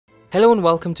Hello and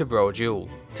welcome to Brodual.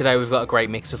 Today we've got a great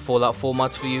mix of Fallout 4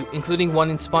 mods for you, including one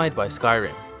inspired by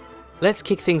Skyrim. Let's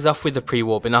kick things off with the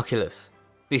PreWar Binoculars.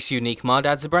 This unique mod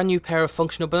adds a brand new pair of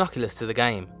functional binoculars to the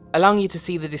game, allowing you to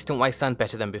see the distant wasteland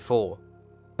better than before.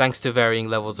 Thanks to varying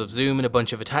levels of zoom and a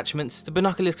bunch of attachments, the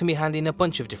binoculars can be handy in a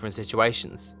bunch of different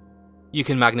situations. You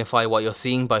can magnify what you're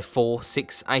seeing by 4,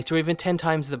 6, 8 or even 10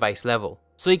 times the base level,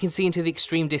 so you can see into the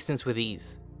extreme distance with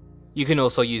ease. You can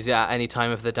also use it at any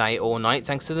time of the day or night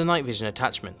thanks to the night vision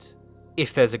attachment.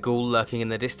 If there's a ghoul lurking in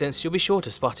the distance, you'll be sure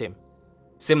to spot him.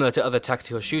 Similar to other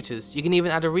tactical shooters, you can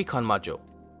even add a recon module.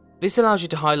 This allows you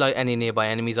to highlight any nearby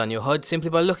enemies on your HUD simply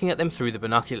by looking at them through the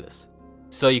binoculars.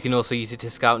 So you can also use it to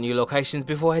scout new locations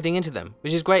before heading into them,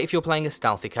 which is great if you're playing a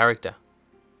stealthy character.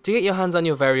 To get your hands on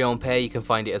your very own pair, you can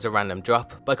find it as a random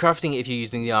drop, by crafting it if you're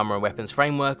using the armor and weapons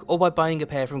framework, or by buying a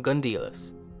pair from gun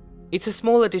dealers. It's a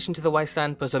small addition to the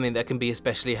wasteland, but something that can be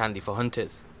especially handy for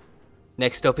hunters.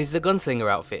 Next up is the Gunslinger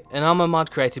Outfit, an armor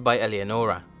mod created by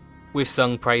Eleonora. We've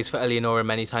sung praise for Eleonora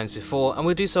many times before, and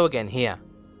we'll do so again here.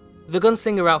 The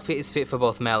Gunslinger Outfit is fit for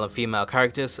both male and female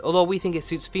characters, although we think it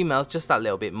suits females just that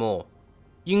little bit more.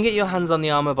 You can get your hands on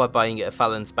the armor by buying it at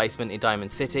Fallon's basement in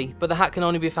Diamond City, but the hat can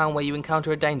only be found where you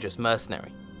encounter a dangerous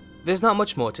mercenary. There's not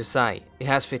much more to say. It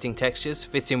has fitting textures,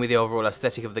 fits in with the overall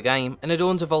aesthetic of the game, and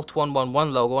adorns a Vault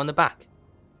 111 logo on the back.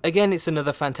 Again, it's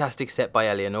another fantastic set by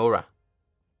Eleonora.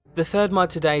 The third mod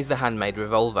today is the Handmade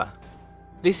Revolver.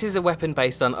 This is a weapon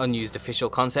based on unused official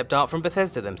concept art from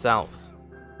Bethesda themselves.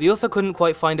 The author couldn't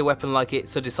quite find a weapon like it,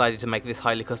 so decided to make this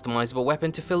highly customizable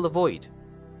weapon to fill the void.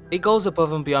 It goes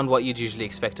above and beyond what you'd usually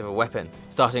expect of a weapon,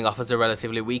 starting off as a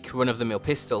relatively weak, run-of-the-mill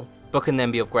pistol, but can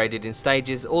then be upgraded in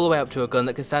stages all the way up to a gun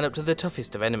that can stand up to the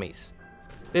toughest of enemies.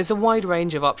 There's a wide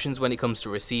range of options when it comes to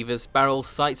receivers, barrels,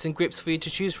 sights and grips for you to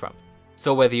choose from.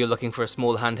 So whether you're looking for a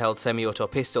small handheld semi-auto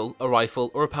pistol, a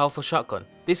rifle or a powerful shotgun,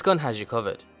 this gun has you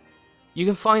covered. You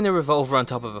can find the revolver on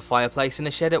top of a fireplace in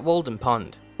a shed at Walden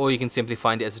Pond, or you can simply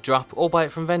find it as a drop or buy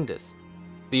it from vendors.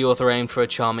 The author aimed for a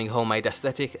charming homemade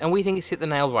aesthetic, and we think it's hit the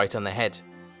nail right on the head.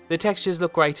 The textures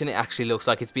look great and it actually looks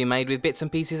like it's been made with bits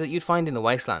and pieces that you'd find in the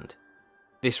wasteland.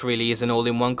 This really is an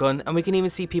all-in-one gun, and we can even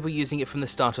see people using it from the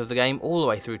start of the game all the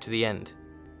way through to the end.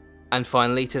 And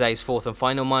finally, today's fourth and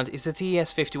final mod is the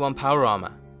TES-51 Power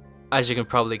Armor. As you can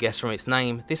probably guess from its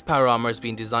name, this power armor has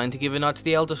been designed to give a nod to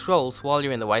the Elder Scrolls while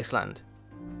you're in the wasteland.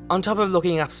 On top of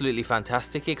looking absolutely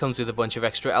fantastic, it comes with a bunch of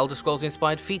extra Elder Scrolls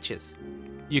inspired features.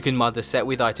 You can mod the set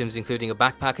with items including a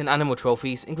backpack and animal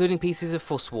trophies, including pieces of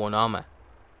Forsworn armor.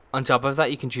 On top of that,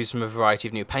 you can choose from a variety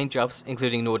of new paint jobs,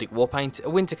 including Nordic War Paint, a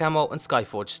Winter Camo and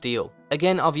Skyforged Steel.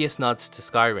 Again, obvious nods to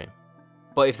Skyrim.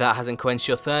 But if that hasn't quenched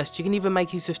your thirst, you can even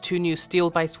make use of two new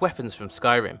steel-based weapons from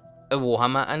Skyrim, a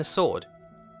Warhammer and a sword.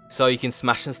 So you can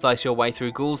smash and slice your way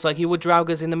through ghouls like you would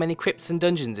Draugrs in the many crypts and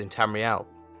dungeons in Tamriel.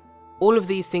 All of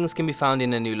these things can be found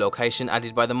in a new location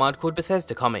added by the mod called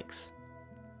Bethesda Comics.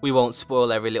 We won't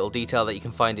spoil every little detail that you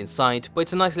can find inside, but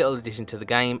it's a nice little addition to the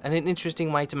game and an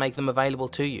interesting way to make them available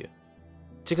to you.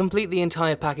 To complete the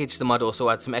entire package, the mod also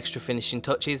adds some extra finishing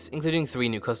touches, including 3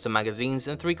 new custom magazines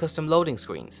and 3 custom loading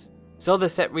screens. So the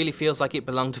set really feels like it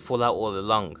belonged to Fallout all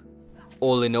along.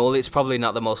 All in all, it's probably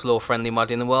not the most lore-friendly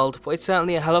mod in the world, but it's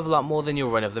certainly a hell of a lot more than your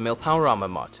run-of-the-mill Power Armor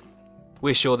mod.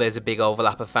 We're sure there's a big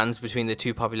overlap of fans between the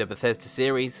two popular Bethesda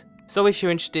series, so if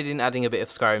you're interested in adding a bit of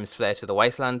Skyrim's flair to the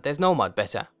wasteland, there's no mod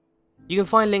better. You can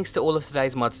find links to all of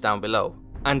today's mods down below.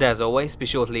 And as always, be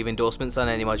sure to leave endorsements on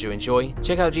any mods you enjoy,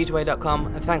 check out g2a.com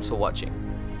and thanks for watching.